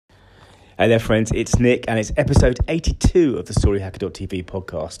Hey there, friends. It's Nick, and it's episode 82 of the StoryHacker.tv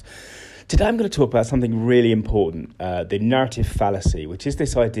podcast. Today I'm going to talk about something really important, the narrative fallacy, which is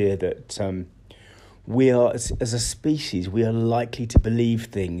this idea that we are, as a species, we are likely to believe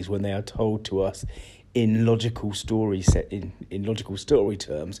things when they are told to us in logical story in logical story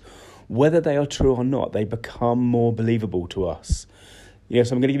terms. Whether they are true or not, they become more believable to us. So I'm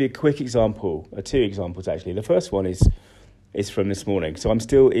going to give you a quick example, two examples actually. The first one is from this morning. So I'm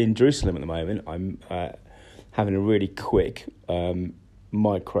still in Jerusalem at the moment. I'm having a really quick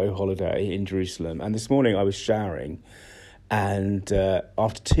micro holiday in Jerusalem. And this morning I was showering, and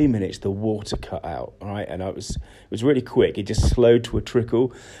after 2 minutes the water cut out. All right, and it was really quick. It just slowed to a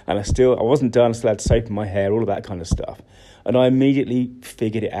trickle, and I wasn't done. I still had soap in my hair, all of that kind of stuff. And I immediately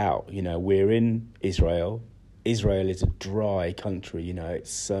figured it out. We're in Israel. Israel is a dry country.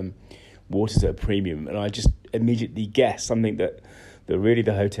 It's water's at a premium, and I just immediately guessed something that really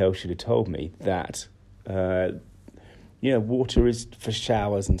the hotel should have told me, that water is for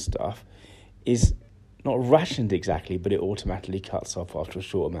showers and stuff is not rationed exactly, but it automatically cuts off after a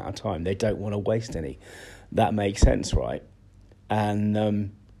short amount of time. They don't want to waste any. That makes sense, right? And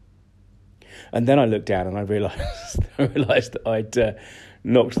then I looked down and I realised that I'd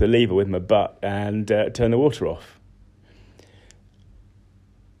knocked the lever with my butt and turned the water off.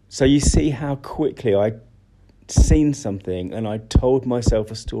 So you see how quickly I'd seen something and I told myself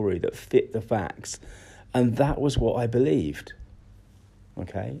a story that fit the facts, and that was what I believed.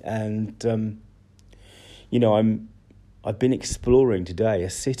 Okay, and I've been exploring today a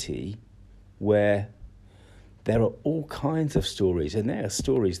city where there are all kinds of stories, and there are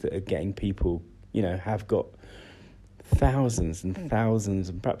stories that are getting people, have got thousands and thousands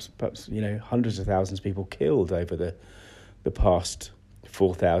and perhaps hundreds of thousands of people killed over the past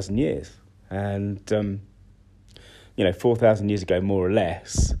 4,000 years. And 4,000 years ago, more or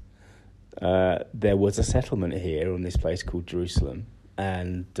less, there was a settlement here on this place called Jerusalem.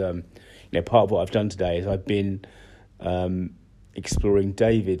 And part of what I've done today is I've been exploring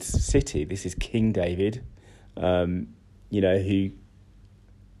David's city. This is King David, who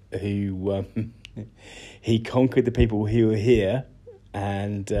he conquered the people who were here.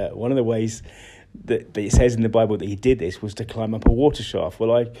 And one of the ways that it says in the Bible that he did this was to climb up a water shaft.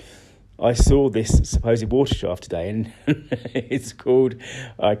 Well, I saw this supposed water shaft today, and it's called,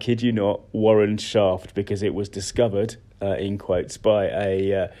 I kid you not, Warren Shaft, because it was discovered, in quotes, by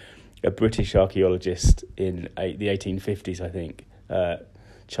a British archaeologist in the 1850s, I think,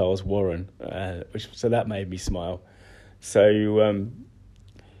 Charles Warren, so that made me smile. So,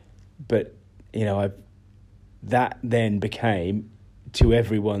 that then became, to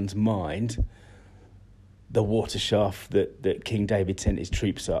everyone's mind, the water shaft that King David sent his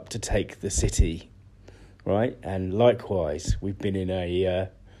troops up to take the city, right? And likewise, we've been in a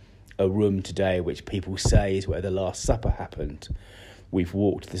room today which people say is where the Last Supper happened. We've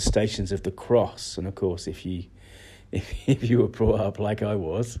walked the Stations of the Cross, and of course, if you were brought up like I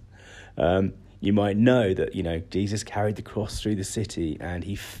was, you might know that Jesus carried the cross through the city, and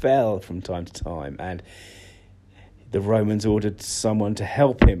he fell from time to time, and the Romans ordered someone to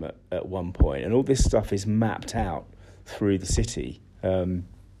help him at one point, and all this stuff is mapped out through the city.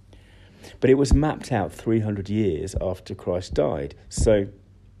 But it was mapped out 300 years after Christ died. So,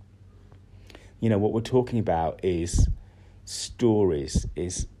 what we're talking about is stories,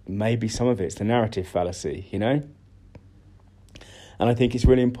 is maybe some of it's the narrative fallacy, And I think it's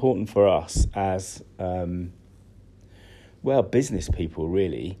really important for us as, business people,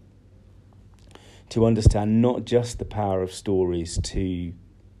 really, to understand not just the power of stories to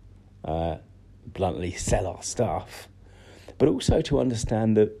bluntly sell our stuff, but also to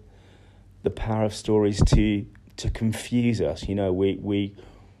understand the power of stories to confuse us. We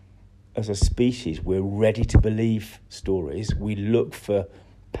as a species, we're ready to believe stories. We look for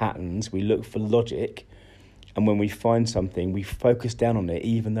patterns, we look for logic, and when we find something, we focus down on it,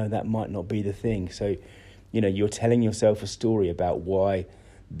 even though that might not be the thing. So, you're telling yourself a story about why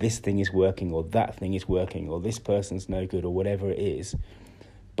this thing is working, or that thing is working, or this person's no good, or whatever it is.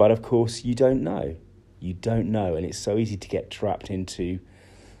 But of course, you don't know. And it's so easy to get trapped into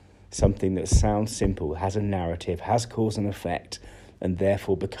something that sounds simple, has a narrative, has cause and effect, and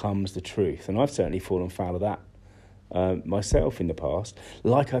therefore becomes the truth. And I've certainly fallen foul of that myself in the past.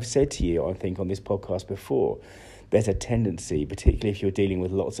 Like I've said to you, I think, on this podcast before, there's a tendency, particularly if you're dealing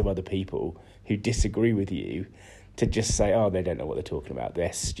with lots of other people who disagree with you, to just say, they don't know what they're talking about,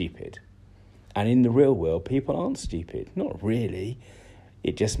 they're stupid. And in the real world, people aren't stupid. Not really.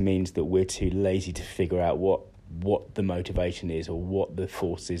 It just means that we're too lazy to figure out what the motivation is, or what the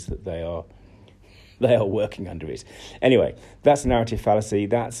force is that they are They are working under it. Anyway, that's the narrative fallacy.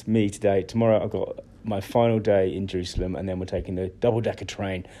 That's me today. Tomorrow I've got my final day in Jerusalem, and then we're taking the double-decker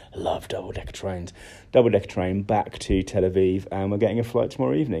train. I love double-decker trains. Double-decker train back to Tel Aviv, and we're getting a flight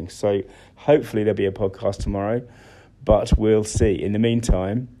tomorrow evening. So hopefully there'll be a podcast tomorrow, but we'll see. In the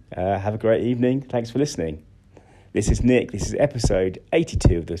meantime, have a great evening. Thanks for listening. This is Nick. This is episode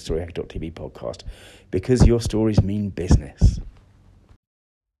 82 of the StoryHacker.tv podcast, because your stories mean business.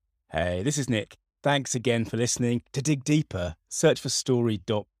 Hey, this is Nick. Thanks again for listening. To dig deeper, search for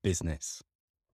story.business.